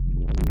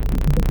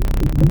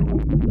You're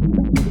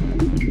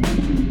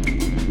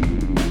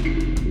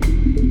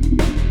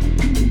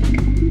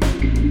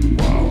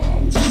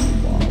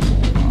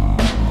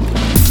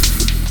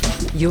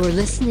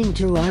listening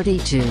to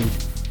Artitude,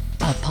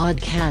 a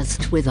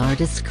podcast with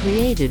artists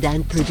created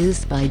and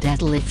produced by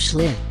Detlef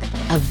Schlick,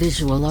 a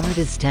visual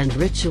artist and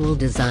ritual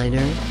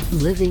designer,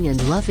 living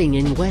and loving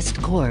in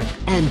West Cork,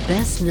 and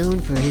best known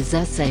for his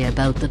essay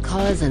about the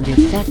cause and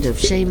effect of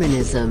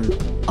shamanism,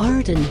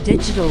 art and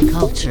digital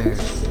culture.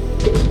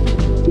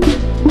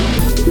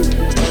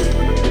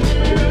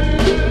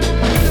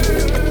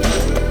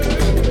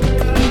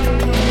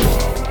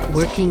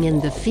 Working in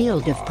the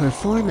field of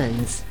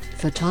performance,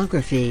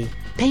 photography,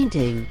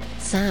 painting,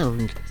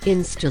 sound,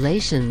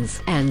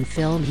 installations, and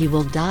film, he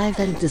will dive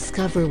and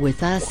discover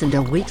with us and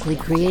a weekly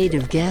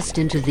creative guest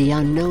into the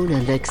unknown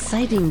and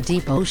exciting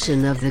deep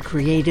ocean of the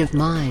creative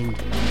mind.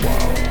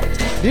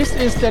 This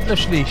is Detlef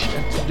Schlick,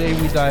 and today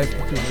we dive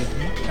into the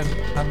deep and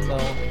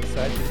unknown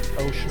exciting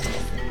ocean of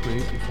the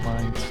creative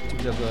mind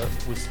together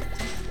with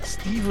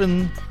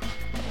Steven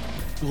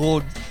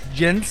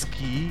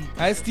Rojenski.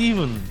 Hi,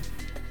 Steven.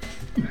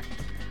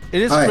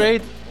 It is Hi.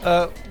 great.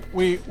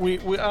 We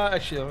are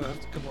actually. I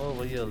have to come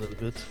over here a little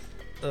bit.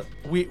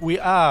 We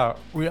are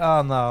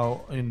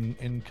now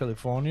in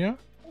California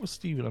with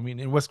Steven. I mean,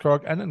 in West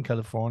Cork and in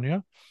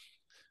California.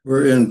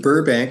 We're in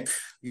Burbank,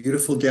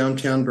 beautiful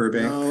downtown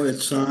Burbank. Now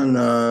it's on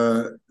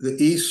the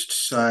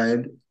east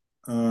side,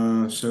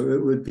 so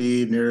it would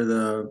be near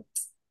the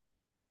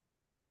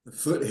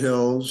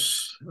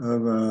foothills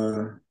of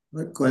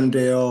like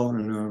Glendale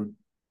and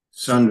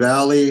Sun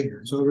Valley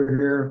is over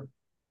here.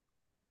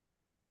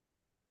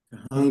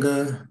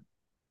 Kahunga.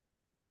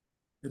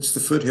 It's the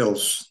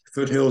foothills.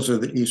 Foothills of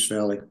the East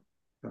Valley.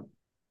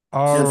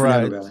 All San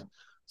Fernando right. Valley.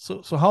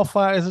 So how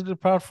far is it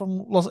apart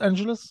from Los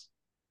Angeles?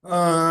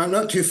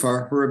 Not too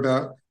far. We're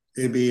about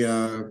maybe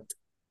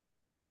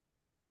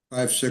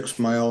 5-6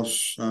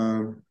 miles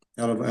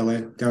out of LA,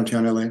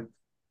 downtown LA.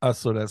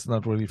 So that's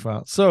not really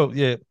far. So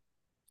yeah,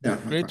 Yeah.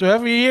 great to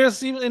have you here,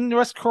 Steven, in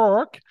West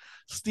Cork.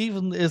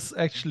 Steven is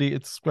actually,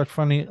 it's quite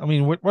funny. I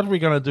mean, what we're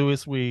gonna do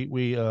is we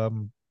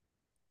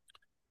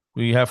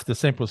have the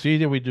same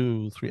procedure. We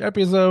do 3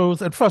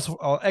 episodes. And first of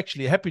all,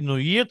 actually, Happy New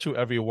Year to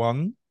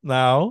everyone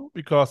now,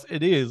 because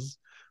it is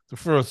the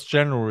 1st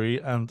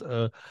January, and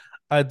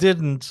I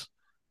didn't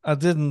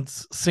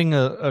sing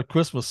a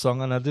Christmas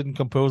song, and I didn't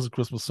compose a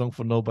Christmas song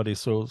for nobody.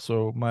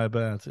 So my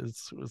bad.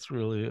 It's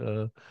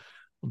really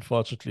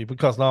unfortunately,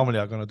 because normally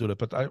I'm gonna do that,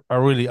 but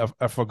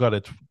I forgot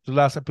it. The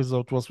last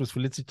episode was with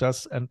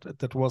Felicitas, and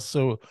that was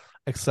so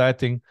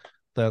exciting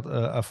that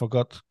I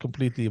forgot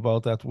completely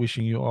about that.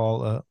 Wishing you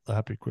all a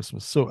happy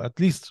Christmas. So at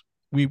least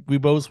we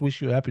both wish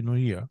you a happy New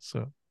Year.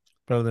 So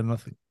better than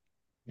nothing.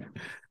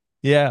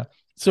 Yeah.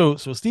 So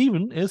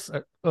Steven is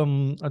a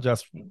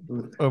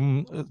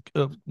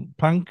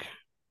punk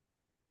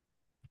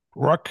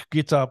rock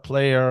guitar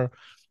player,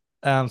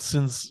 and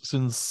since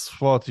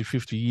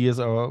 40-50 years,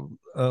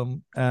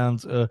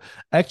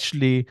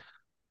 actually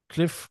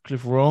Cliff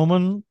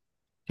Roman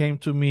came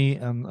to me,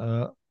 and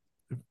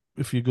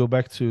if you go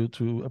back to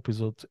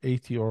episode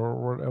 80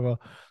 or whatever,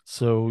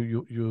 so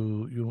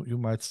you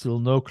might still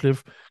know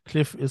Cliff.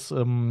 Cliff is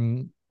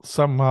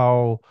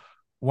somehow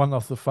one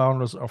of the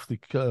founders of the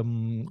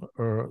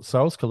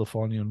South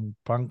Californian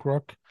punk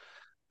rock,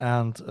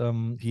 and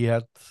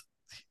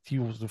he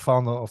was the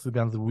founder of the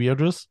band The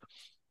Weirders,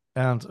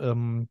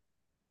 and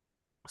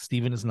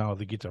Steven is now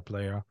the guitar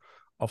player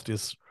of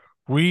this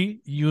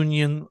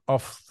reunion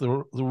of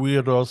the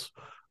Weirdos.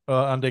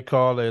 And they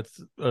call it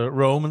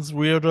Romans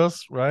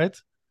Weirdos, right?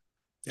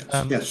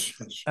 Yes.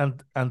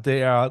 And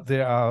they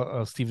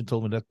are. Steven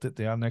told me that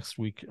they are next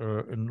week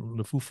in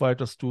the Foo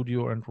Fighters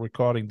studio and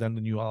recording then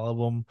the new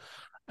album.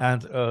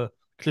 And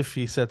Cliff,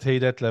 he said, "Hey,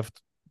 Detlef,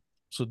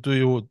 so do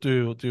you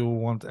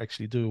want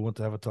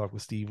to have a talk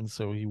with Steven?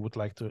 So he would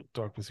like to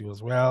talk with you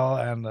as well."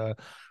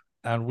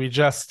 And we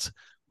just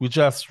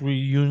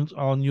reunited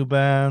our new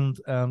band,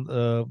 and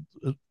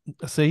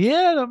I say,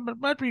 yeah, that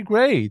might be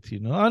great,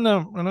 and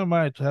I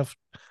might have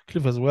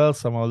Cliff as well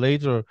somehow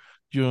later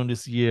during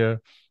this year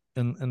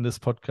in this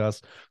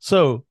podcast.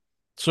 So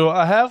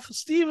I have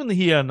Steven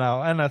here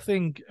now, and I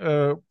think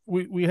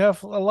we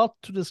have a lot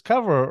to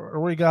discover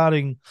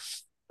regarding.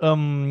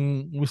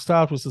 We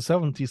start with the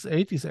 70s,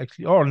 80s,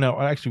 actually. Or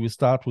no, actually, we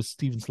start with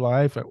Steven's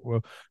life,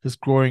 his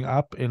growing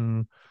up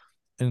in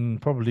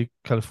probably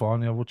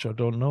California, which I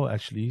don't know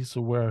actually,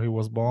 so where he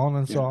was born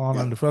and so on.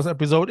 And the first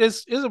episode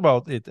is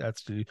about it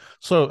actually.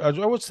 So I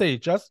would say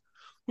just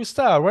we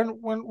start.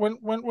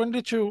 When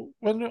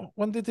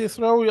did they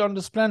throw you on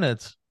this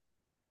planet?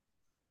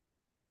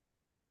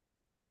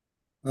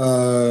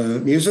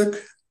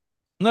 Music?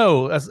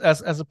 No,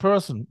 as a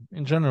person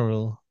in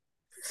general.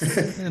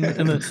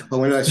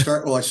 I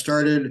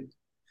started.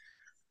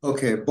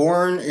 Okay,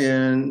 born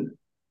in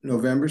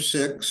November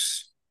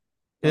 6th.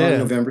 Yeah.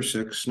 November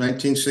 6th,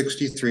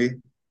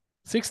 1963.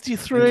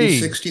 63.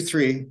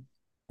 1963.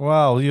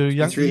 Wow, you're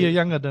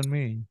younger than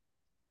me.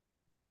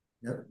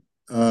 Yep.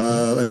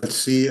 Let's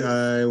see.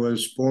 I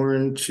was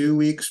born 2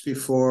 weeks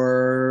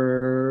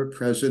before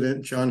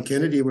President John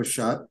Kennedy was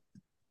shot.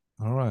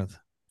 All right.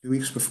 2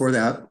 weeks before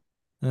that.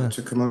 Yeah. Lots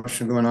of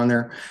commotion going on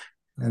there.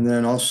 And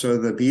then also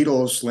the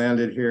Beatles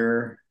landed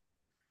here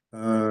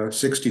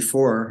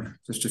 64,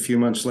 just a few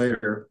months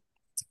later.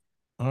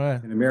 All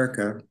right. In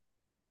America.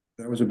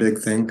 That was a big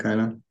thing,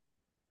 kind of.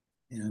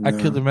 And, I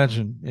could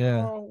imagine.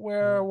 Yeah.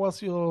 Where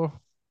was your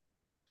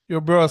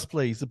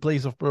birthplace, the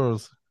place of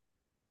birth?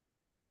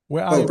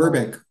 Where are you?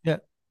 Burbank. Yeah.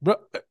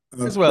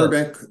 As well.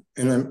 Burbank,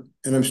 and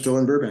I'm still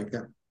in Burbank.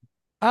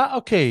 Yeah.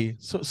 Okay.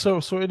 So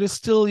it is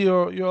still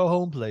your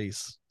home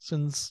place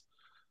since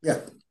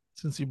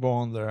you're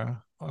born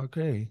there.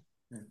 Okay.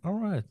 Yeah. All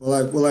right.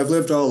 Well, I've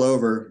lived all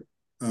over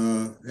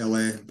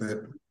LA, but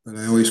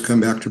I always come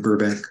back to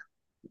Burbank.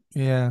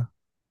 Yeah.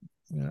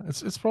 Yeah.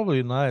 It's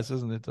probably nice,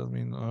 isn't it? I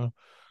mean,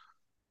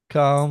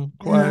 calm,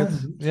 quiet.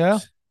 Yeah.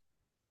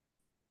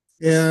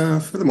 Yeah,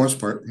 for the most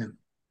part. Yeah.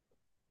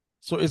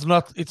 So it's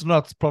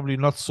not probably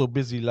not so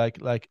busy like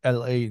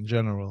LA in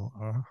general.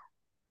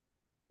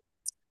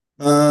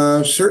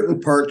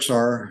 Certain parts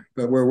are,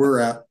 but where we're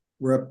up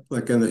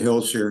like in the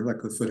hills here,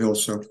 like the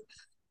foothills, so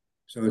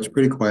it's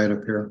pretty quiet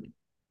up here.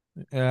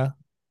 Yeah.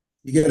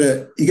 You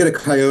get a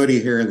coyote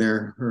here and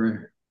there,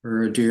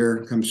 or a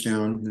deer comes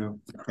down,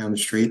 down the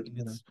street.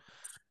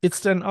 It's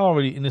then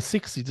already in the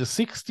 60s. The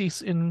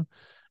 60s in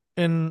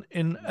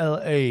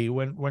LA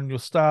when you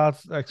start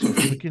actually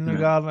from the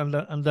kindergarten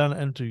and then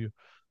into you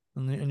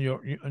in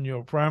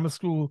your primary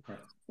school.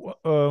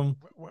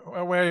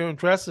 Were you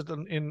interested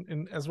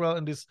in as well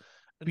in this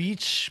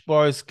Beach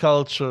Boys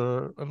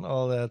culture and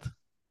all that?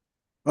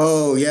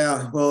 Oh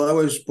yeah, well I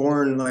was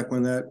born like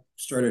when that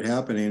started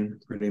happening,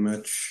 pretty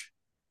much.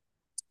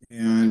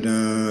 And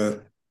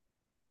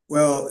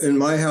well, in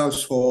my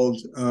household,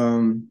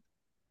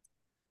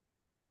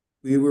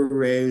 we were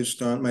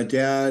raised on. My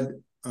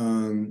dad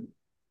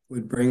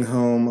would bring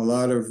home a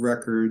lot of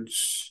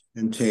records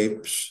and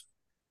tapes,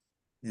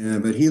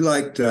 but he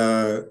liked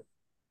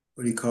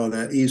what do you call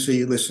that?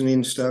 Easy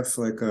listening stuff,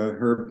 like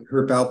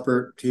Herb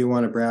Alpert,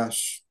 Tijuana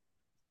Brass.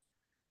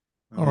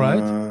 All right.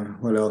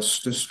 What else?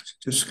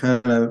 Just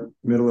kind of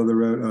middle of the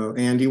road.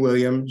 Andy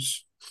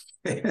Williams.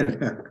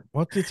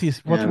 What did he?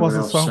 What was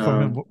the song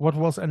from him? What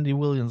was Andy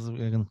Williams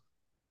again?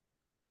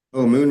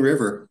 Oh, Moon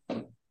River.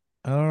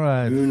 All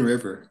right. Moon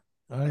River.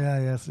 Oh yeah,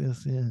 yes,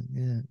 yeah.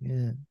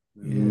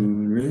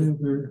 Moon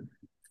River.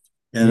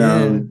 And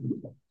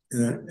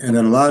and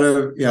then a lot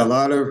of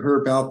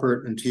Herb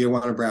Alpert and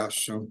Tijuana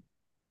Brass.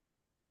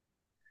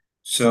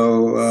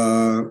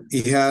 So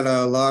he had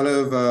a lot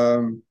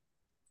of.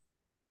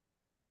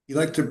 He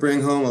liked to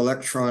bring home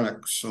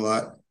electronics a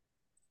lot,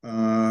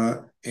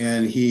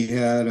 and we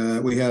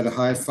had a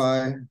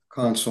hi-fi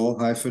console,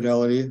 high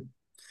fidelity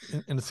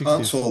in the 60s.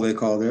 Console they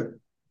called it.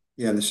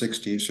 Yeah, in the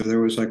 60s. So there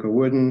was like a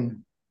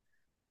wooden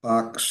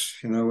box,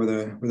 with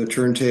a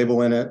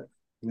turntable in it.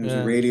 And there was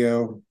a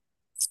radio.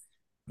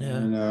 Yeah.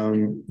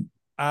 And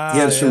he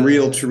had some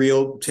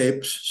reel-to-reel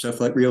tapes, stuff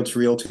like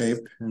reel-to-reel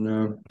tape.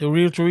 And the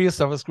reel-to-reel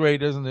stuff is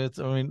great, isn't it?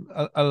 I mean,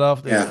 I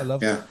love this. Yeah,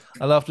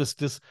 I love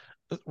this.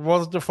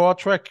 Was it the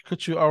 4-track?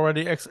 Could you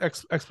already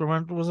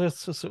experiment with it?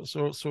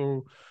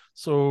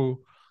 So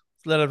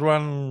let it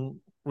run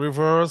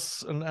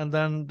reverse, and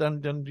then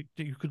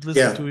you could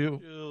listen to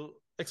you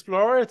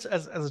explore it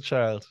as a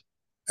child.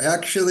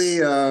 Actually,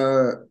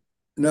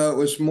 no, it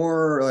was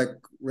more like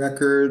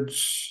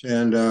records,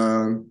 and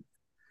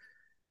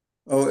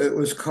it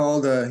was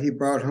called. He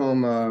brought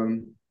home.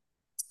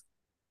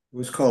 It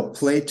was called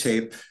Play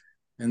Tape,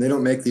 and they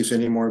don't make these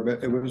anymore.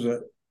 But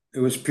it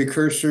was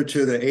precursor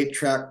to the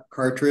 8-track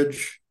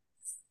cartridge,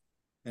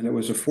 and it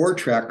was a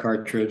 4-track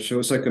cartridge. So it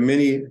was like a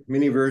mini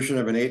version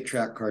of an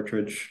 8-track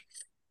cartridge.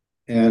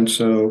 And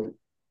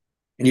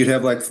you'd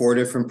have like 4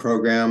 different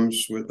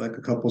programs with like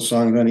a couple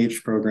songs on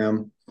each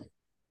program.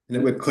 And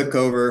it would click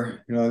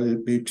over,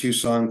 it'd be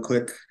 2-song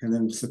click, and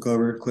then click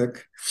over,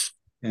 click.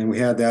 And we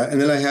had that.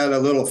 And then I had a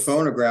little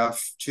phonograph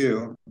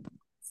too,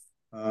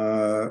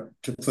 to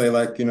play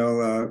like,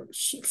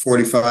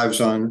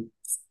 45s on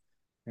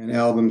and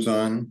albums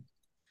on,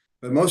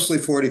 but mostly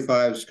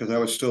 45s because I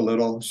was still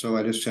little, so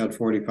I just had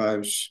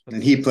 45s.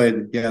 And he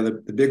played,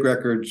 the big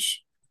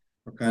records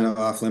were kind of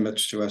off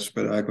limits to us,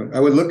 but I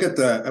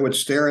would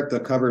stare at the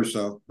covers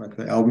though, like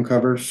the album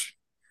covers.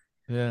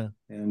 Yeah.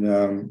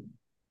 And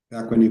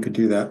back when you could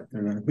do that,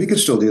 and we could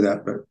still do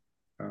that, but.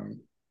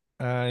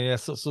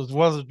 So it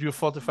was your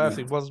 45.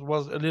 Yeah. It was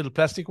a little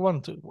plastic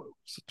one to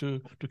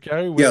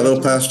carry. Yeah, a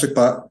little plastic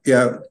box.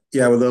 Yeah,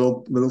 with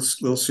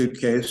little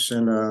suitcase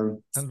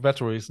and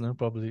batteries, no,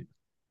 probably.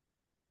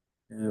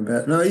 And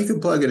no, you can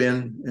plug it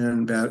in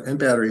and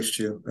batteries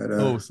too. But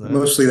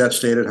mostly that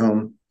stayed at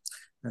home.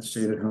 Let's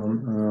see.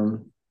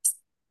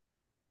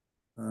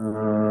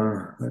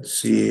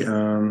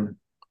 So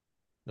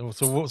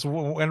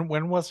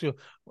when was your?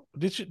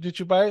 Did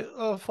you buy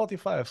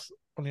 45s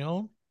on your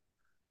own?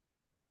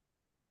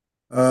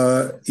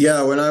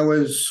 When I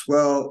was,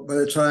 by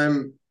the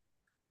time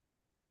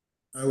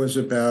I was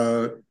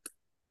about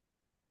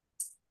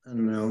I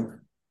don't know,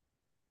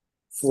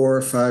 4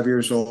 or 5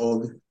 years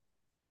old.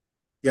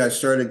 Yeah, I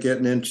started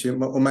getting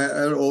into. I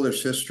had an older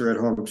sister at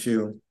home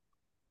too.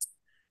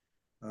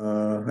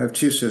 I have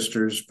two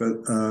sisters, but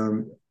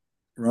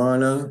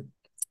Rana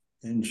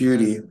and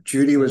Judy.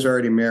 Judy was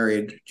already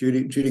married.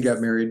 Judy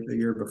got married a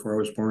year before I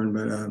was born,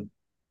 but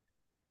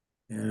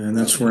and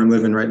that's where I'm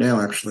living right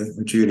now, actually,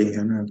 with Judy.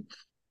 And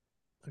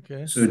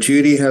Okay. so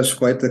Judy has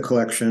quite the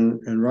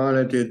collection, and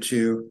Rana did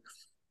too.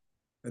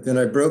 But then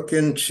I broke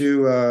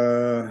into,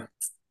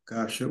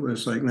 gosh, it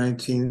was like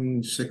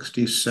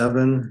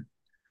 1967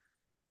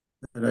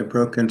 that I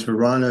broke into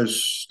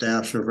Rana's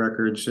stash of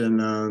records,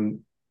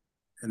 and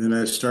then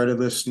I started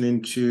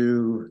listening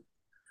to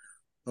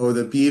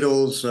the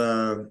Beatles.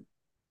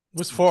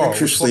 Was four.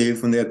 Picture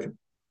Sleeve when they had.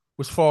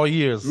 Was 4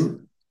 years. Hmm?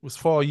 Was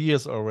 4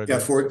 years already. Yeah,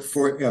 4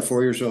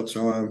 years old.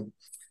 So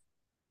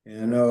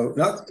and no,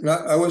 not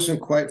I wasn't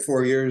quite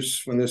 4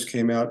 years when this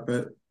came out,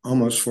 but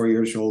almost 4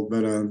 years old.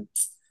 But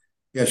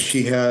yeah,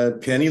 she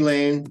had Penny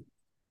Lane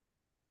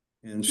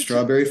and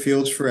Strawberry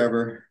Fields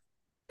Forever.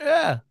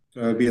 Yeah.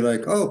 So I'd be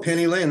like, "Oh,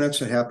 Penny Lane,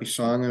 that's a happy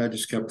song," and I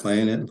just kept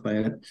playing it and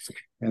playing it.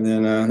 And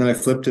then I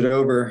flipped it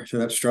over to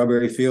that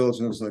Strawberry Fields,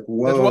 and I was like,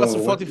 "Whoa, That was a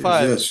what is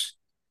 45. this?"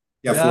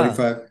 Yeah, Yeah.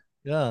 45.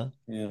 Yeah.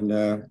 And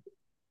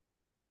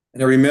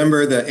I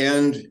remember the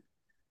end.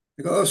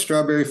 I go, "Oh,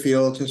 Strawberry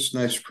Fields, it's a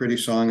nice, pretty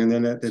song." And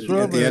then at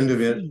the end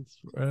of it, Fields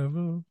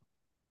Forever.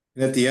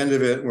 at the end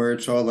of it, where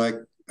it's all like,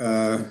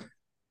 when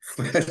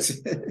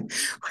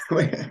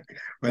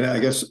I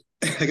guess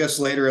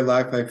later in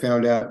life I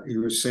found out he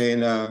was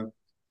saying,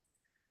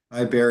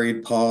 "I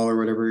buried Paul," or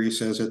whatever he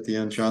says at the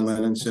end. John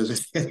Lennon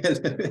says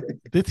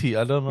it. Did he?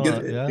 I don't know.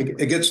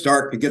 It gets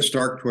dark. It gets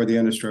dark toward the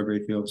end of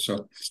Strawberry Fields.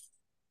 So,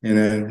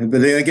 but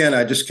then again,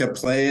 I just kept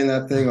playing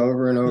that thing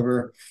over and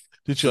over.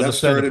 Did you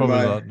understand it probably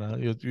not now?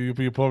 You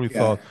probably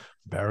thought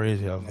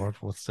buried. Yeah,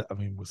 what's that? I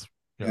mean,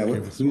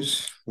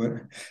 who's what?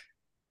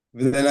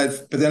 But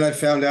then I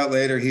found out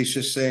later he's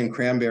just saying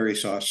cranberry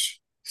sauce.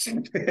 So,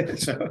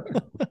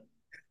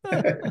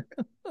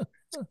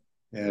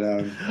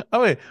 and I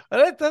mean,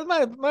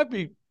 that might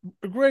be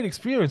a great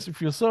experience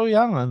if you're so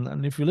young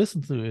and if you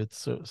listen to it.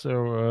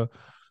 So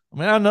I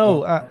mean, I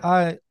know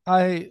I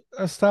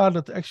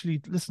started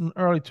actually listening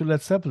early to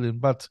Led Zeppelin,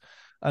 but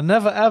I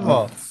never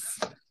ever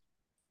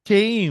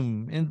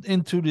came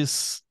into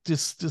this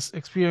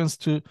experience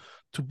to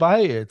buy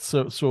it.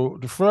 So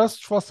the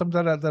first time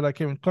that I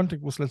came in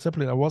contact with Led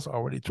Zeppelin, I was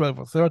already 12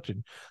 or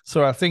 13.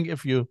 So I think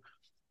if you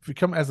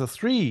come as a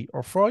 3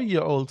 or 4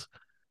 year old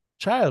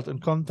child in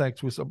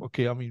contact with,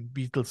 okay, I mean,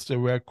 Beatles, they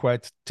were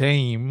quite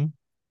tame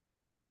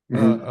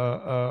in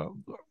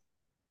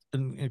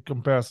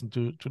comparison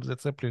to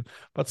Led Zeppelin,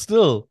 but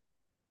still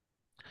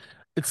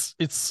it's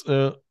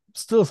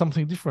still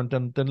something different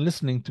than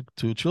listening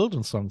to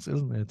children's songs,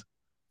 isn't it?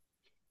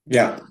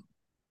 Yeah,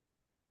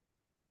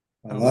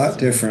 a lot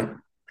different.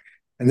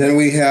 And then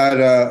we had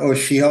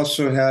she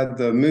also had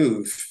the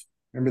Move.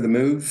 Remember the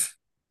Move?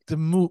 The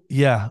Move,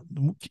 yeah.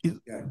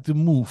 The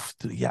Move,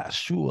 yeah,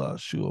 sure.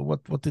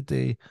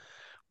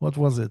 What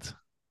was it?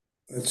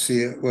 Let's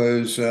see, it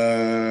was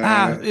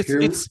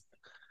it's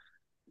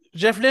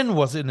Jeff Lynne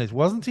was in it,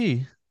 wasn't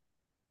he?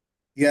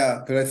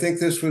 Yeah, but I think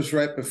this was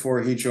right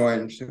before he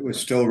joined. It was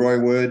still Roy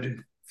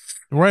Wood.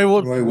 Roy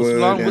Wood was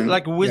long,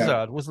 like a wizard.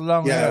 Yeah, was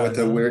long hair, with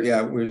the weird.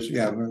 Yeah, it was.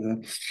 Yeah.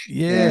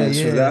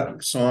 So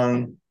that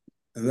song,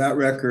 that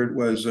record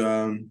was.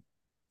 It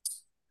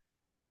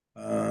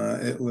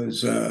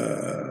was.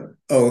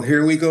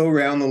 Here we go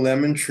around the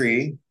lemon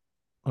tree.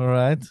 All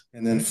right.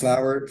 And then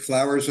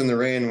flowers in the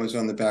rain was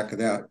on the back of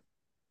that,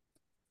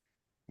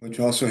 which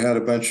also had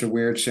a bunch of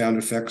weird sound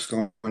effects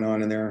going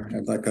on in there. It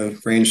had like a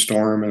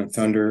rainstorm and a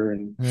thunder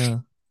and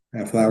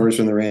flowers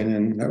in the rain,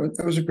 and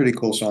that was a pretty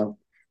cool song.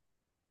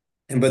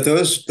 But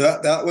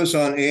that was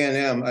on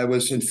A&M. I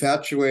was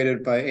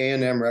infatuated by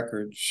A&M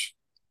Records.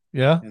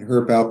 Yeah. And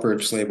Herb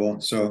Alpert's label.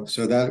 So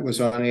that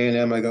was on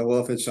A&M. I go,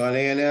 well, if it's on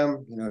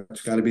A&M,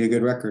 it's got to be a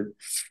good record.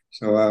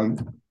 So what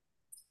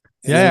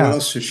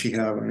else did she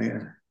have on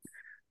here?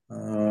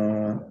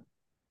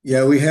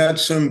 We had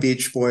some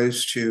Beach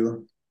Boys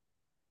too.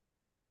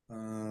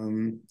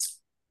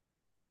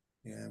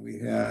 We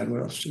had,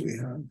 what else do we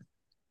have?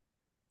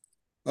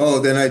 Oh,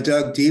 then I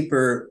dug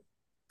deeper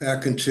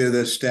back into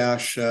the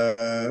stash.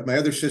 My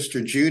other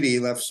sister, Judy,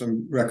 left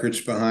some records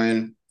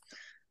behind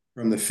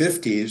from the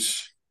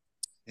 50s.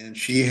 And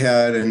she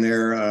had in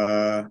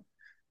there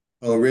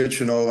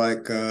original,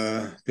 like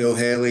Bill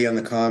Haley and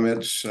the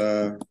Comets,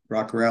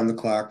 Rock Around the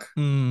Clock.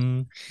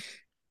 Mm.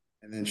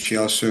 And then she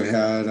also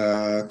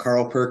had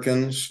Carl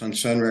Perkins on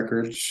Sun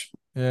Records.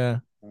 Yeah.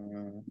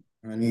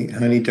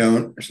 Honey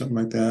Don't, or something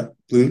like that.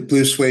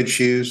 Blue Suede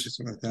Shoes,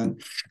 something like that.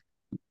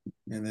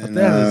 And then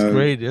that is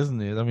great,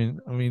 isn't it? I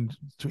mean,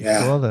 for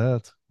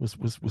that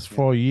was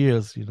 4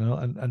 years,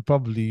 and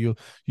probably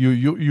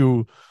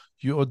you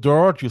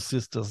adored your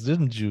sisters,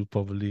 didn't you?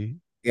 Probably.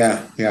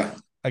 Yeah.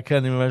 I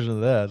can't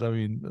imagine that. I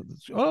mean,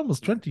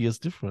 almost 20 years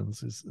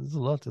difference is a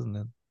lot, isn't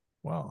it?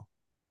 Wow.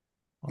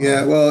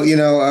 Yeah. Well,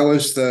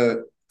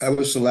 I I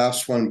was the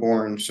last one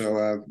born,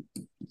 so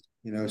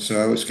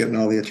so I was getting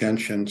all the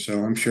attention.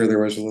 So I'm sure there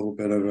was a little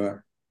bit of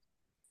a,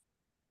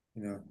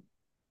 not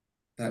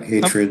Um,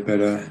 hatred, but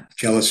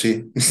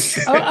jealousy.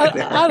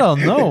 I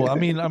don't know.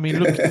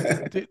 Look,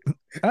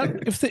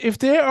 if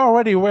they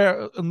already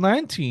were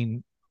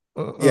 19,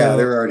 Yeah,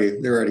 they're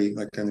already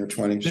like in their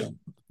 20s.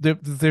 they,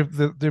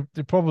 So.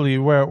 they probably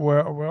were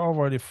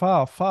already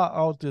far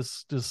out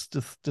this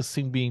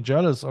thing being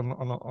jealous on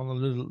a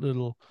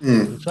little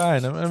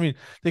child. I mean,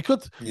 they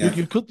could Yeah,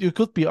 you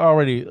could be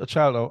already a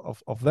child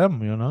of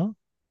them,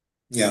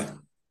 yeah,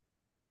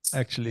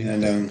 actually,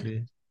 and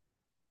technically.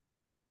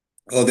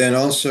 then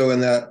also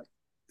in that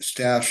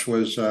stash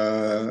was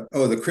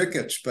the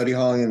Crickets, Buddy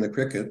Holly and the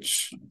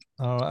Crickets.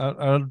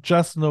 I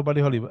just know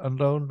Buddy Holly, but I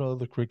don't know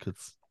the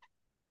Crickets.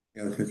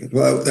 Yeah, the Crickets.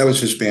 Well, that was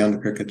his band, the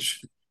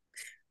Crickets.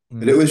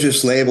 But Mm. it was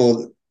just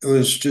labeled. It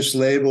was just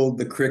labeled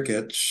the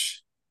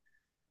Crickets,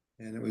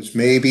 and it was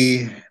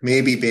maybe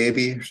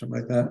baby or something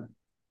like that.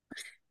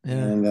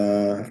 Yeah. And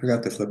I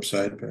forgot the flip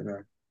side,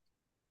 but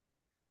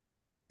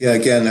yeah,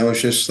 again, I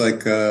was just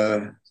like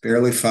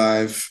barely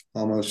 5,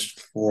 almost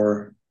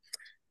 4,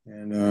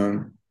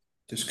 and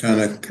just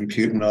kind of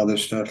computing all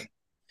this stuff.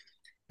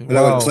 But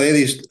Wow.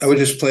 I would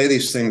just play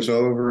these things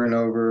over and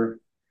over.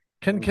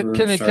 Can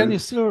you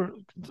still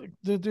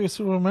do you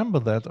still remember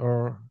that,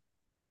 or?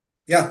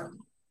 Yeah,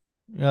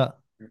 Yeah.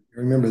 I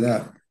remember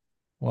that.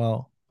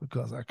 Wow.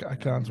 Because I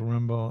can't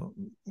remember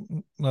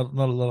not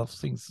a lot of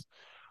things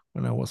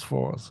when I was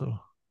 4. So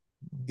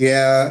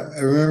Yeah, I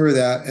remember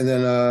that. And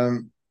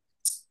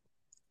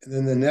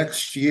then the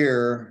next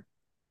year,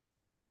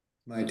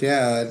 my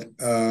dad,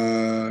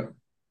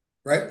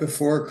 right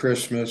before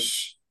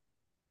Christmas,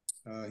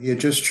 he had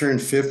just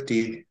turned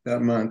 50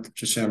 that month,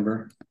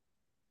 December.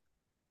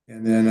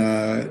 And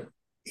then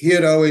he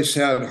had always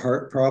had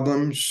heart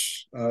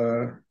problems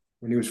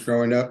when he was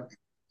growing up.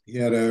 He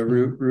had a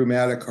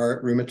rheumatic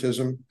heart,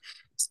 rheumatism.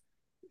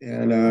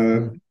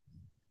 And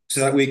so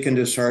that weakened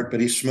his heart, but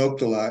he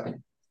smoked a lot.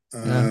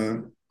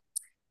 yeah.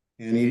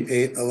 And he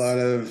ate a lot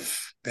of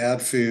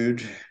bad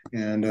food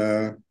and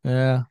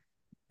Yeah.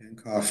 and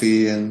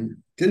coffee, and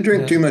didn't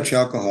drink Yeah. too much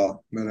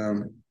alcohol, but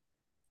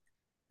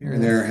here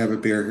and Yeah. there, have a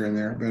beer here and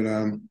there. But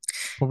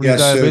Probably yeah,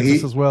 so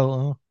diabetes as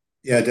well.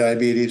 yeah,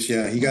 diabetes.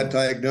 Yeah, he got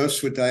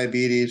diagnosed with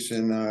diabetes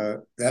in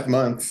that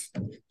month,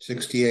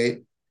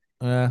 68.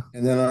 Yeah.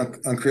 And then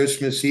on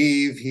Christmas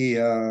Eve, he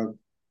had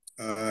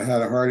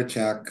a heart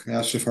attack,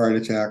 massive heart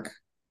attack,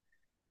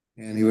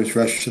 and he was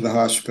rushed to the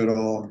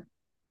hospital,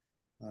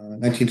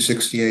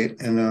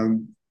 1968, and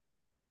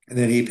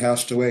then he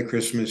passed away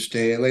Christmas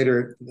Day,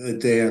 later the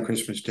day on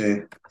Christmas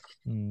Day.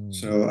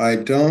 So I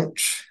don't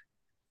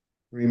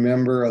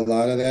remember a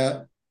lot of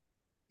that.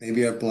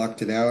 Maybe I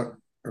blocked it out,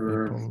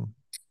 or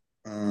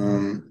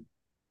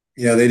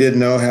yeah, they didn't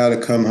know how to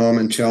come home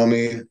and tell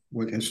me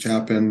what has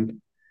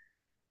happened,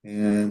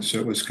 and so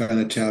it was kind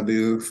of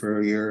taboo for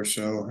a year or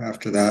so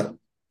after that.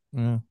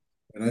 Yeah.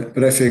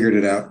 But I figured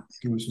it out.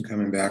 He wasn't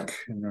coming back,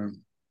 and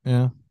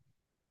Yeah.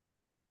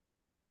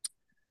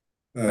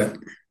 but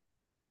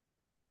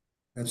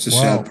that's the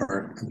Wow. sad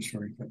part. I'm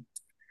sorry, but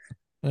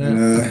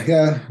Yeah.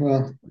 yeah.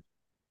 Well,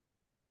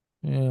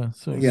 Yeah.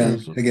 So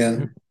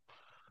again.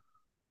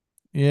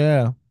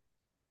 yeah,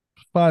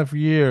 5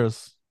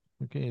 years.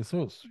 Okay.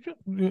 So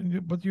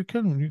but you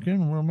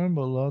can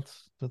remember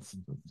lots. That's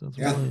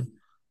Yeah. really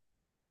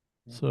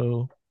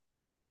so.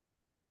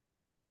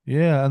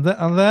 Yeah, and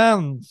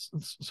then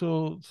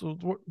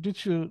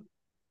did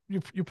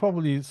you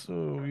probably,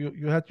 so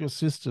you had your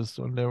sisters,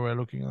 and they were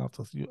looking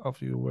after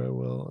you very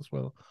well as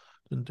well,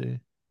 didn't they?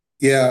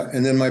 Yeah,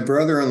 and then my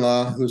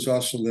brother-in-law, who's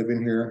also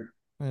living here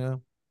Yeah.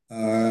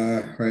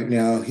 right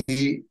now,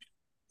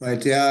 my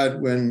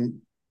dad,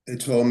 when they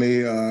told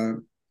me,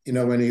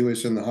 when he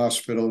was in the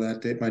hospital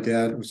that day, my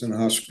dad was in the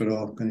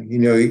hospital, and he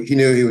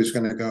knew he was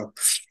going to go,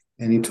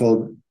 and he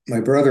told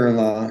my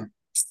brother-in-law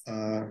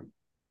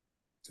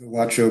to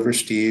watch over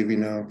Steve,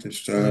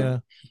 just Yeah.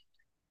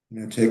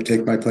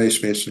 take my place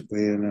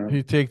basically, and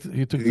He took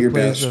do the your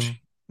place, best. and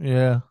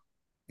yeah.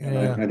 Yeah,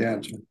 Yeah. my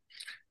dad.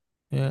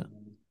 Yeah.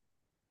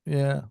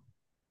 Yeah.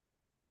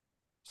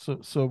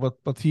 So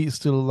but he is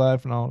still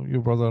alive now,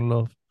 your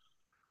brother-in-law.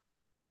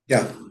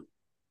 Yeah,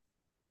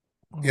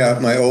 All yeah.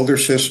 right. My older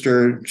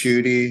sister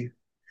Judy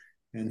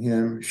and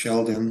him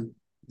Sheldon,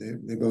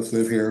 they both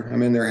live here.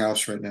 I'm in their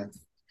house right now.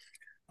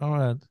 All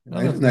right. Oh,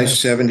 Nice, that's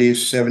nice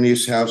nice.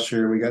 70s house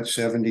here. We got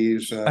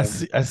 70s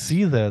I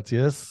see that.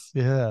 Yes.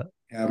 Yeah.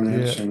 Yeah.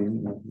 cabinets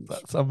and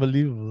That's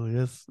unbelievable.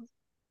 Yes.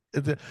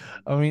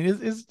 I mean,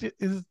 it's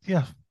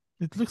yeah.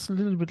 It looks a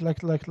little bit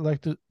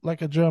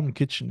like a German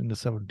kitchen in the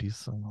 70s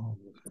somehow.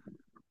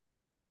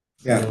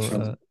 yeah. So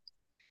So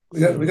we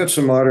so got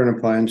some modern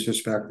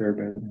appliances back there,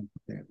 but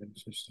yeah,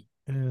 it's just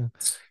yeah.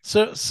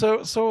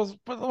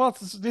 But what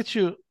did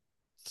you?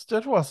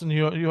 That was in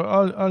your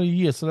early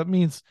years. So that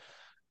means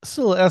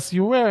still, as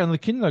you were in the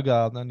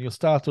kindergarten and you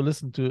start to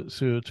listen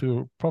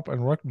to pop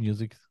and rock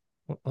music,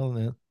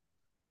 wasn't it?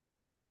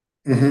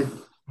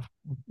 Mhm.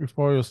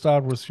 Before you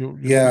start with your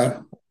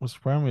Yeah, with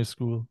primary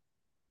school.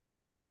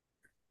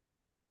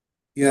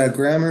 Yeah,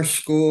 grammar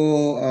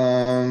school.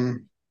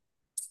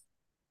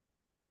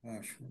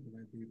 Gosh, what would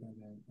I be by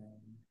then?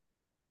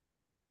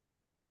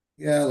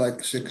 Yeah,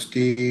 like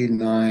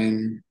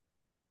 69,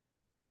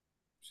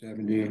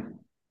 70.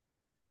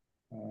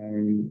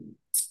 Um,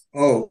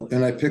 oh,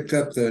 and I picked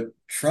up the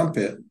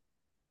trumpet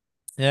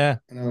Yeah.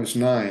 when I was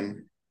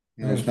nine.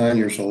 When I Yeah. was 9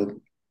 years old.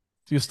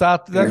 So you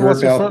start. And I That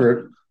was heard your first.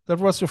 Alpert. That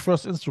was your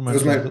first It instrument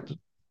was then. my,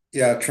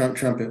 yeah,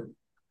 trumpet.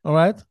 All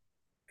right.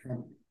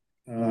 Trump,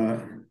 uh,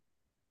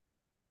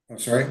 oh,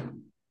 sorry.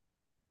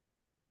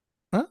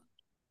 Huh?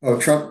 Oh,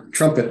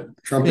 trumpet.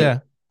 Yeah.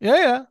 Yeah.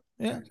 Yeah.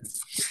 Yeah.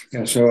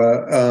 Yeah.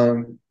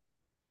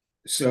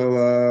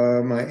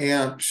 My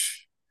aunt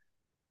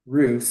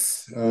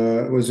Ruth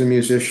was a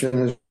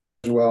musician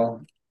as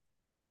well,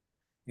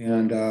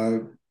 and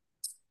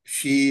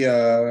she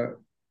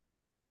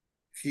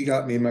she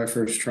got me my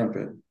first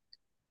trumpet,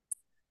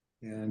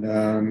 and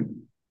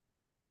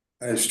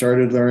I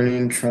started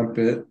learning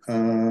trumpet.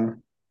 At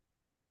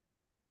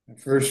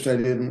first, I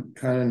didn't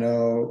kind of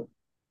know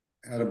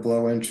how to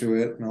blow into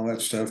it and all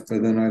that stuff,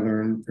 but then I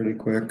learned pretty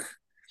quick.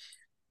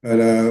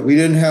 But we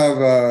didn't have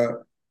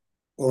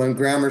well, in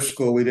grammar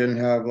school, we didn't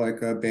have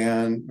like a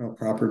band, a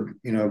proper,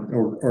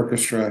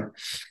 orchestra.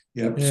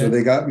 Yep. So Yeah.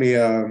 they got me,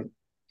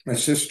 my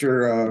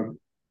sister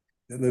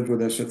that lived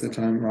with us at the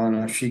time,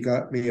 Rana, she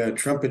got me a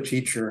trumpet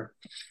teacher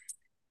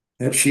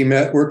that she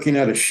met working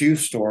at a shoe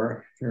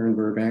store here in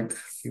Burbank.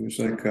 He was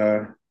like,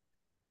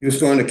 he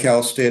was going to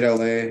Cal State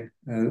LA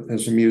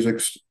as a music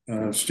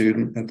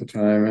student at the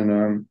time.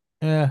 And,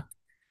 Yeah.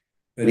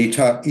 but he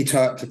taught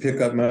to pick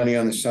up money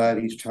on the side.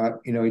 He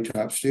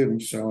taught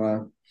students.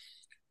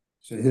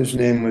 So his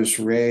name was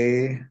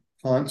Ray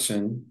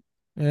Ponson.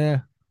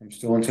 Yeah. I'm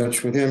still in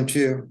touch with him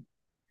too.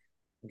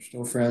 We're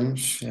still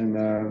friends.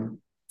 And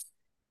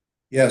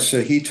yeah,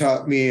 so he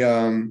taught me,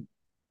 the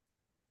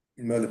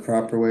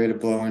proper way to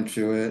blow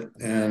into it.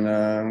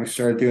 And we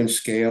started doing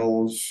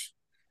scales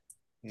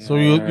So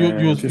you you you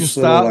and you just little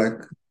start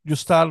like, you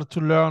started to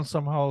learn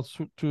somehow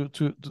to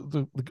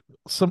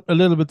some a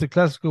little bit the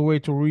classical way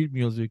to read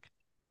music.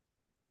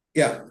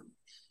 yeah,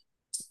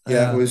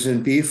 yeah, it Yeah. was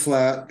in B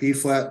flat. B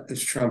flat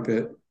is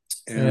trumpet.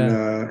 And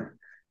Yeah.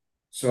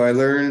 so I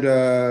learned,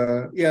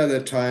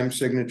 the time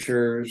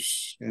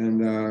signatures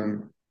and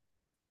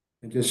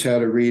I just had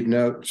to read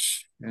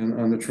notes and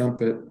on the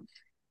trumpet.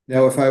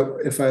 Now,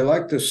 if I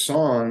liked a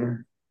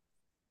song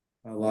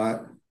a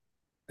lot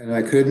and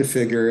I couldn't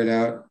figure it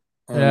out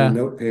on the Yeah.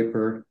 note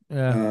paper,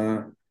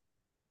 Yeah.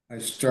 I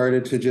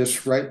started to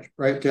just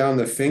write down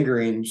the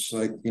fingerings,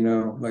 like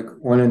like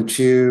 1 and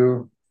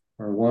 2,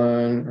 or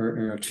 1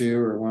 or 2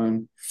 or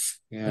 1,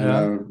 and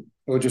Yeah.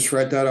 I would just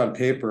write that on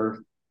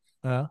paper,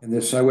 Yeah. and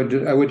this I would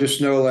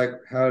just know like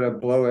how to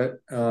blow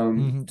it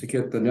Hmm. to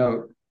get the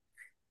note,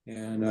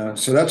 and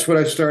so that's what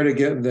I started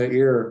getting the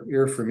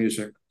ear for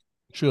music.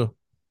 Sure.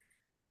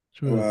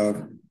 So, Sure.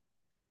 and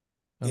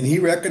And he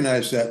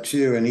recognized that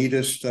too, and he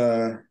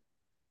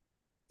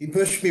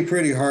pushed me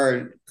pretty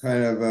hard,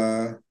 kind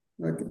of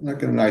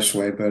like in a nice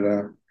way, but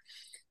I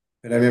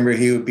remember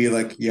he would be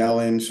like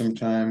yelling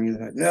sometime. He's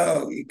like,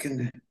 "No, you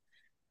can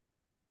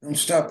don't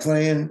stop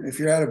playing. If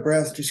you're out of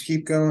breath, just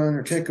keep going,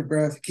 or take a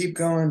breath, keep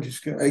going.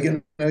 Just go. I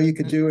know you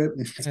could do it."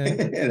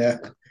 yeah.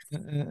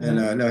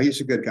 And no,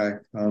 he's a good guy.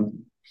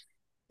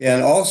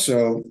 And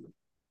also,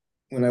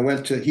 when I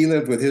went to, he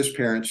lived with his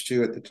parents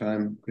too at the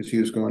time because he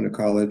was going to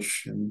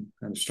college and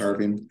kind of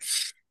starving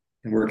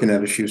and working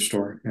at a shoe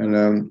store.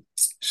 And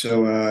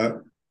so,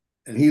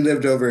 and he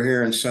lived over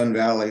here in Sun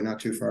Valley, not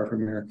too far from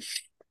here.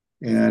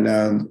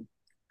 And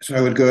so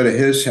I would go to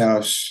his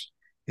house,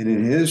 and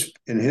in his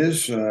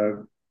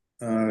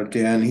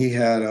den, he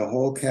had a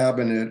whole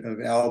cabinet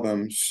of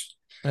albums.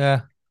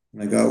 Yeah.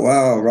 And I go,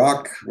 wow,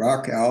 rock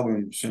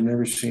albums. I've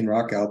never seen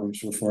rock albums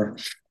before.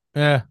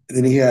 Yeah. And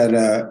then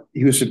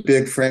he was a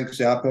big Frank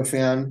Zappa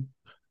fan.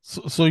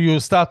 So you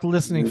start He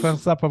listening.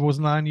 Frank was, Zappa was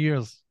 9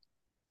 years.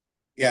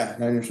 yeah,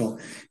 9 years old.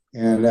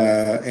 And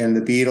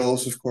the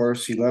Beatles, of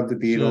course. He loved the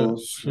Sure.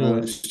 Beatles, Sure.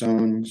 Rolling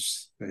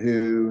Stones, The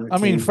Who, The I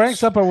mean, Frank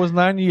Kinks. Zappa was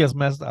 9 years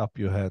messed up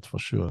your head for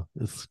sure.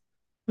 It's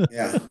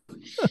Yeah.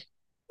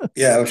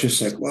 Yeah, it was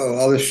just like, whoa,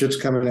 all this shit's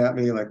coming at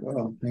me. Like,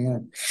 whoa,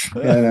 man.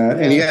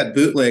 And he yeah. had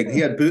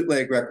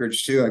bootleg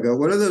records too. I go,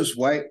 what are those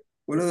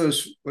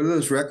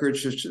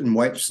records just in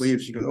white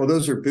sleeves? He goes, oh,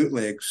 those are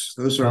bootlegs.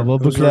 Aber Those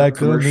aren't begleiche nicht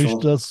commercial.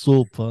 das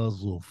Sofa.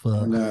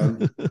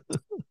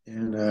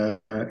 And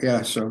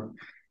yeah, so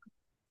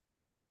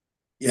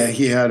yeah,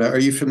 he had. Are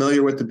you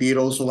familiar with the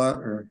Beatles a lot,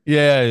 or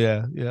Yeah,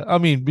 yeah, yeah. I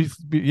mean,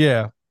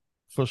 yeah,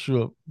 for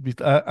sure.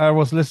 I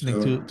was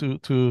listening so?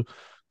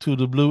 to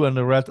the Blue and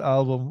the Red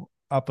album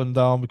up and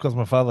down because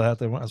my father had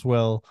them as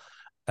well.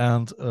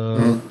 And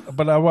Mhm.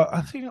 but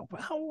I think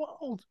how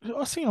old?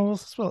 I think I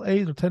was as well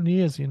 8 or 10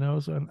 years, So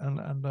and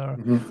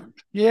Mhm.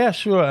 yeah,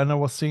 sure. And I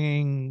was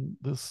singing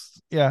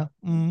this. Yeah.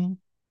 Mm.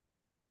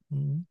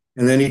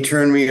 And then he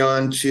turned me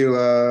on to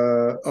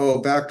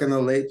back in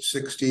the late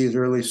 '60s,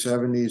 early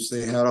 '70s,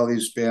 they had all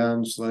these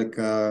bands like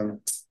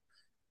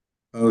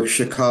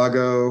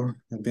Chicago,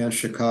 the band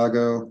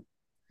Chicago.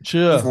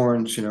 Sure.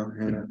 horns,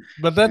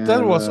 But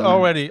that was and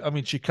already. I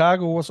mean,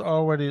 Chicago was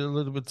already a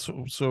little bit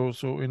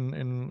so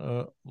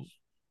in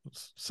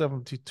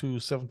 72,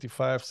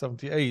 75,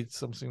 78,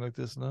 something like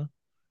this, no?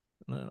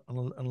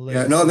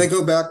 yeah, no, they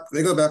go back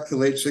to the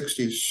late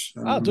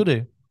 60s. Do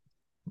they?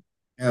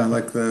 Yeah,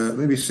 like the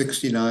maybe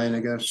 69, I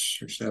guess,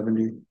 or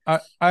 70.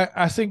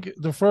 I think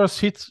the first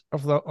hit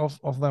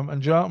of them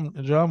in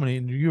Germany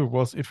in Europe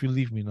was "If You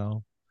Leave Me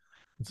Now."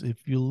 It's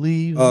 "If You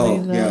Leave Me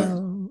Oh, yeah.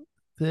 Now,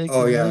 take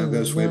Oh, yeah, it another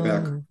goes love." way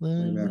back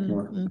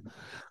more.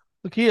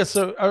 Okay,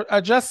 so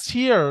I just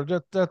hear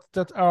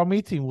that our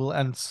meeting will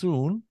end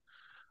soon.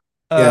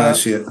 Yeah, I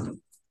see it.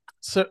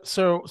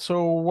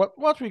 So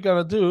what we're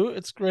gonna do?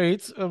 It's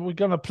great. We're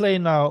gonna play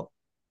now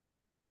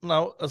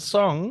a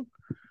song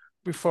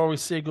before we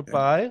say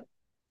goodbye.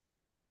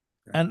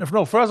 And if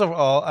no, first of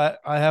all,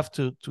 I have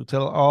to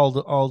tell all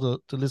the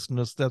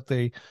listeners that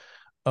they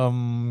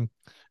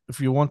if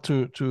you want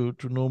to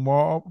know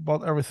more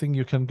about everything,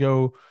 you can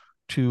go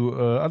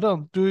to I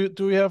don't do you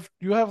have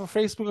a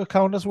Facebook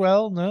account as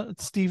well? No,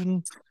 it's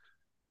Steven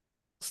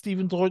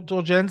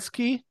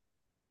Drojensky,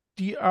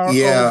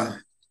 Yeah.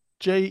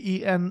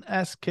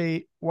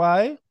 DROJENSKY,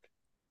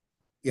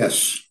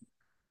 Yes.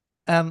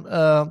 and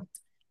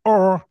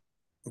or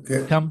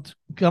Okay. come to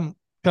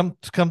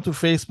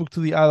Facebook to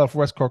the Isle of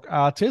West Cork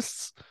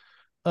Artists,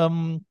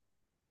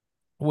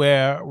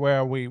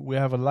 where we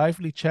have a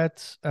lively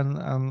chat,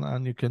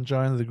 and you can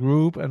join the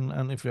group,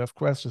 and if you have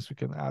questions you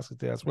can ask it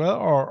there as well,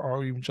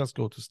 or even just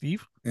go to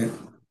Steve. Yeah.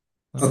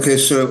 Okay,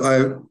 so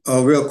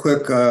real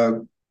quick,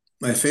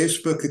 my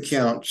Facebook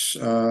accounts,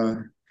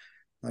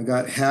 I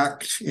got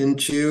hacked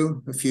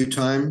into a few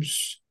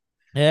times.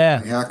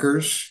 Yeah. By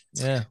hackers.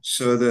 Yeah.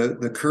 So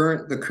the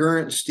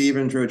current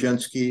Steven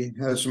Drojensky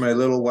has my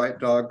little white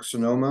dog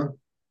Sonoma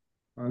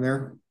on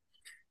there.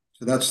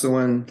 So that's the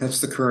one.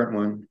 That's the current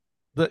one.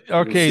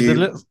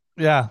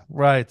 Yeah,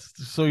 right.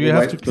 So you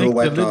have to click the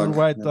little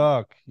white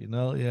dog,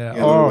 Yeah,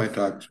 little white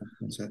dog.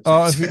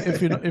 Or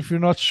if you're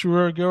not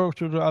sure, go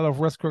to the Isle of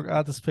West Cork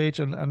Artist page,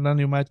 and then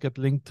you might get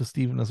linked to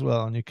Steven as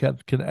well, and you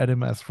can add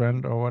him as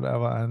friend or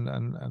whatever,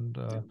 and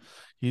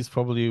he's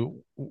probably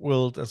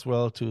willed as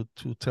well to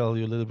tell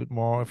you a little bit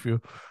more if you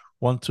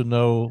want to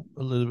know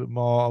a little bit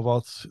more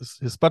about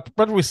his.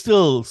 But we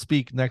still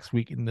speak next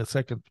week in the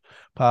second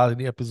part of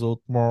the episode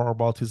more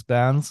about his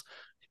bands.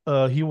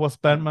 He was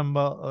band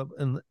member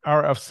in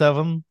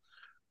RF7,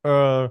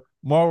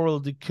 Moral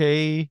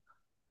Decay,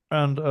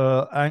 and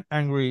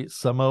Angry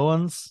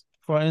Samoans,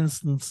 for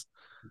instance.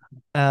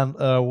 And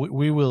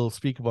we will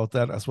speak about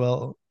that as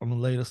well on a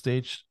later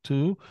stage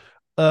too.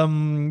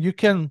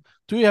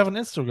 Do you have an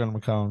Instagram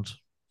account?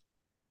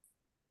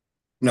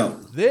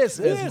 No. This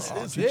is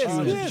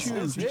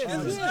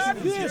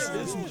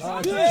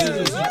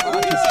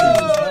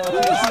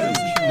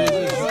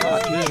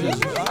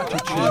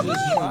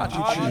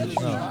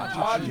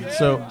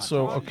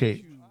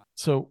okay.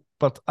 So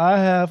but I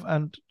have,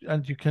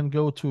 and you can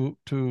go to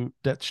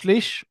Dat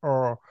Schlich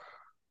or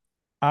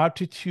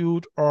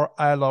Artitude or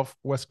I Love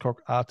West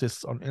Cork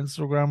Artists on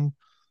Instagram,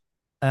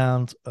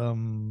 and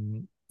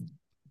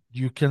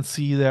you can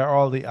see there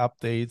all the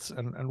updates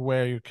and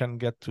where you can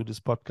get to this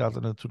podcast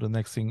and to the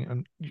next thing.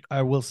 And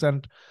I will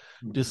send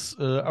this,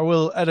 I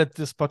will edit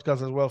this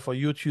podcast as well for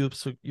YouTube,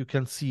 so you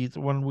can see it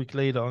 1 week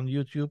later on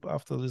YouTube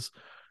after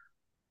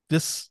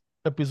this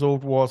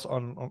episode was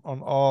on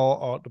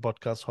all the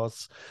podcast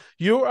hosts.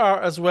 You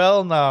are as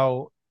well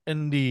now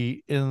in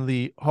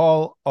the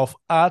Hall of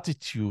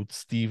Artitude,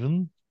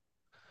 Steven.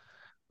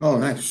 Oh,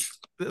 nice.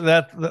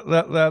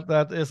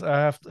 That is,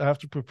 I have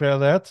to prepare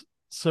that.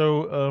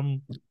 So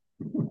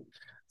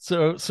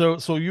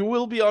so you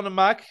will be on a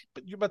Mac,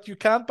 but you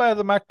can't buy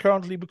the Mac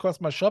currently because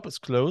my shop is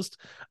closed.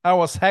 I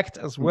was hacked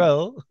as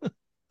well.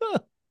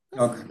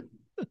 Okay.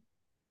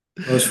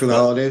 Closed for the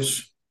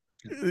holidays.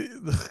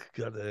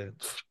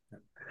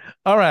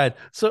 All right.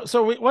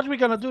 So what we're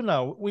gonna do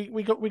now?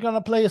 We're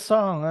gonna play a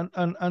song,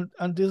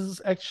 and this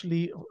is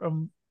actually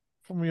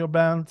from your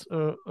band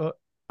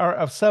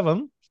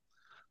RF7.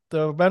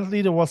 The band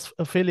leader was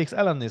Felix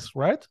Alanis,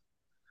 right?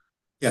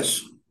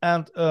 Yes.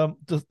 And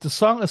the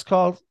song is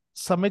called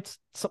Submit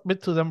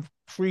to Them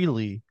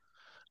Freely.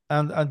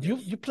 And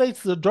yes. you played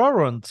the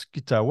Dorrant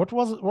guitar.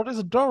 What is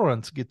a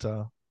Dorrant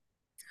guitar?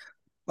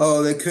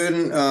 Oh, they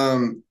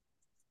couldn't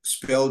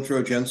spell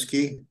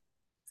Drojensky.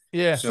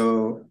 Yeah.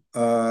 So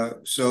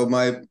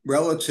my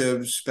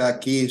relatives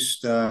back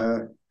east,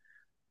 to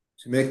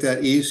make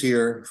that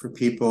easier for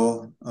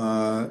people,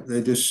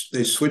 they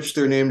switched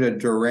their name to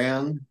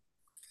Duran.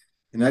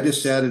 And I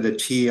just added a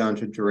T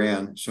onto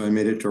Duran, so I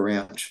made it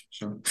Durant.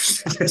 So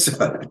that's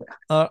a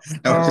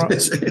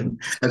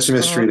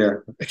mystery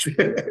there.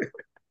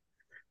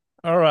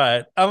 All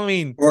right. I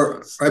mean,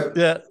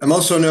 I'm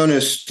also known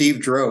as Steve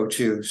Dro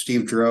too.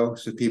 Steve Dro,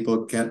 so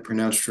people can't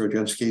pronounce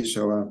Drojensky.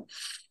 So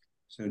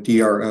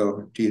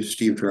DRO,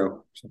 Steve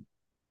Dro. So.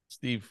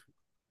 Steve,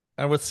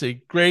 I would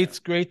say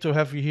great to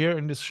have you here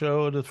in this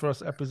show, the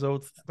first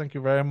episode. Thank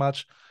you very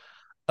much.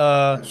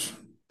 Yes.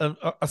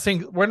 I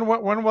think when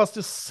was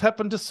this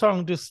happened? This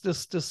song, this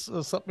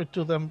submit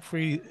to them,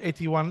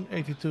 81,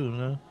 82,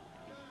 no?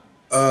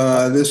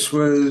 This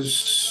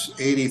was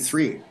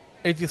 83.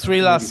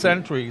 83 last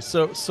century.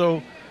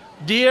 So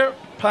dear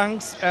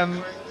punks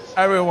and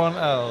everyone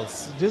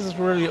else, this is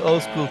really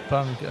old school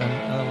punk,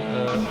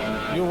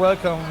 and you're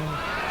welcome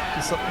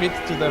to submit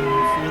to them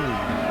freely.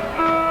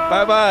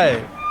 Bye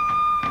bye.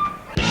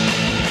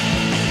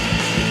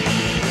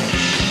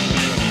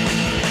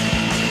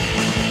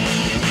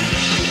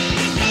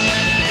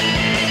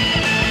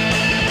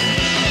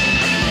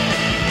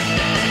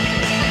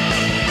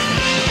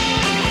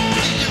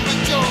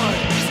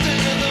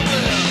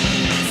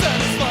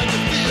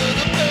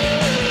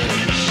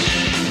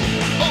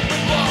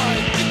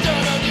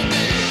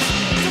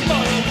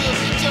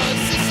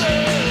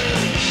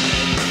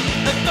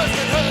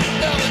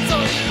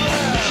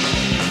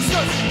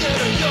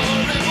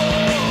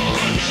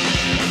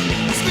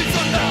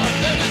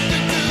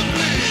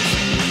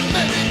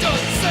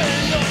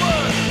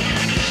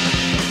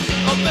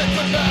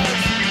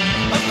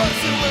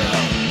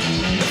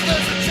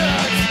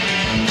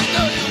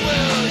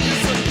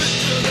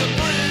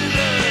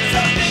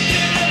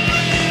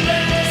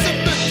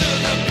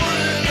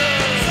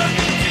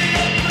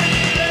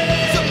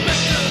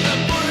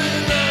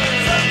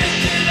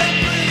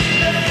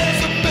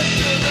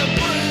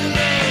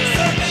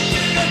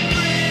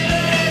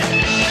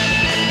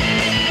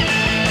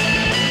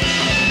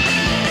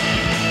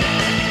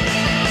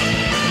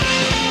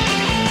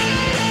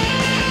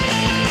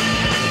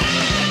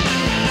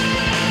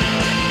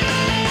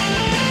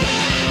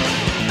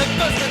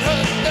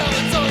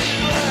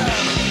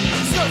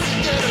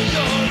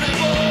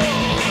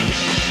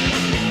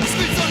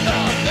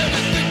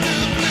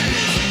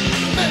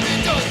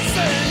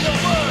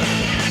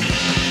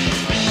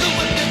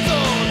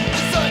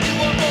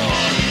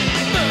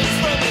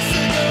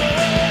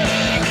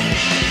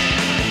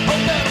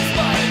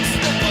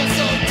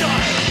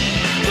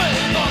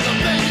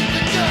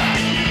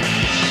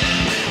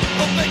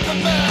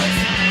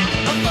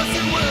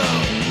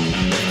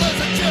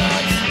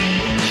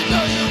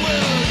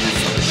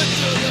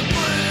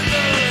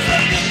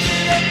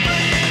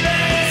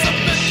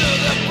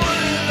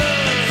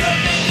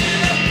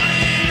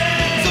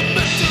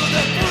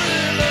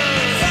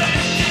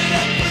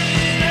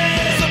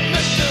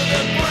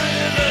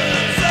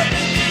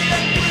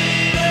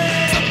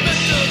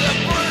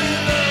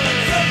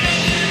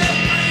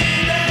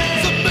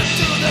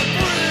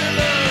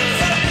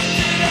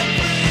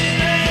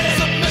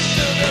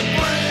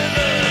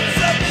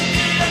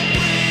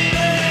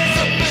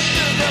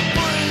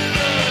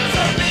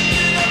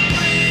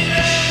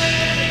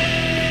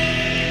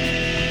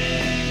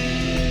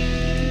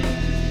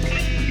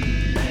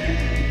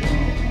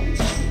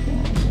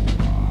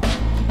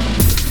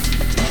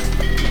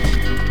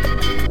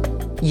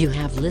 You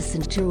have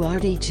listened to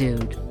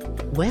Artitude,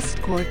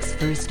 West Cork's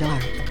first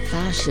art,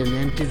 fashion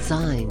and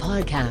design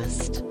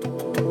podcast.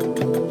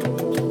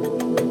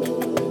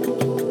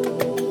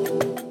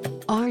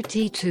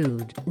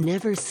 Artitude,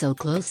 never so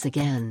close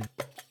again.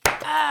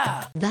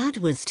 That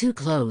was too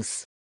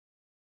close.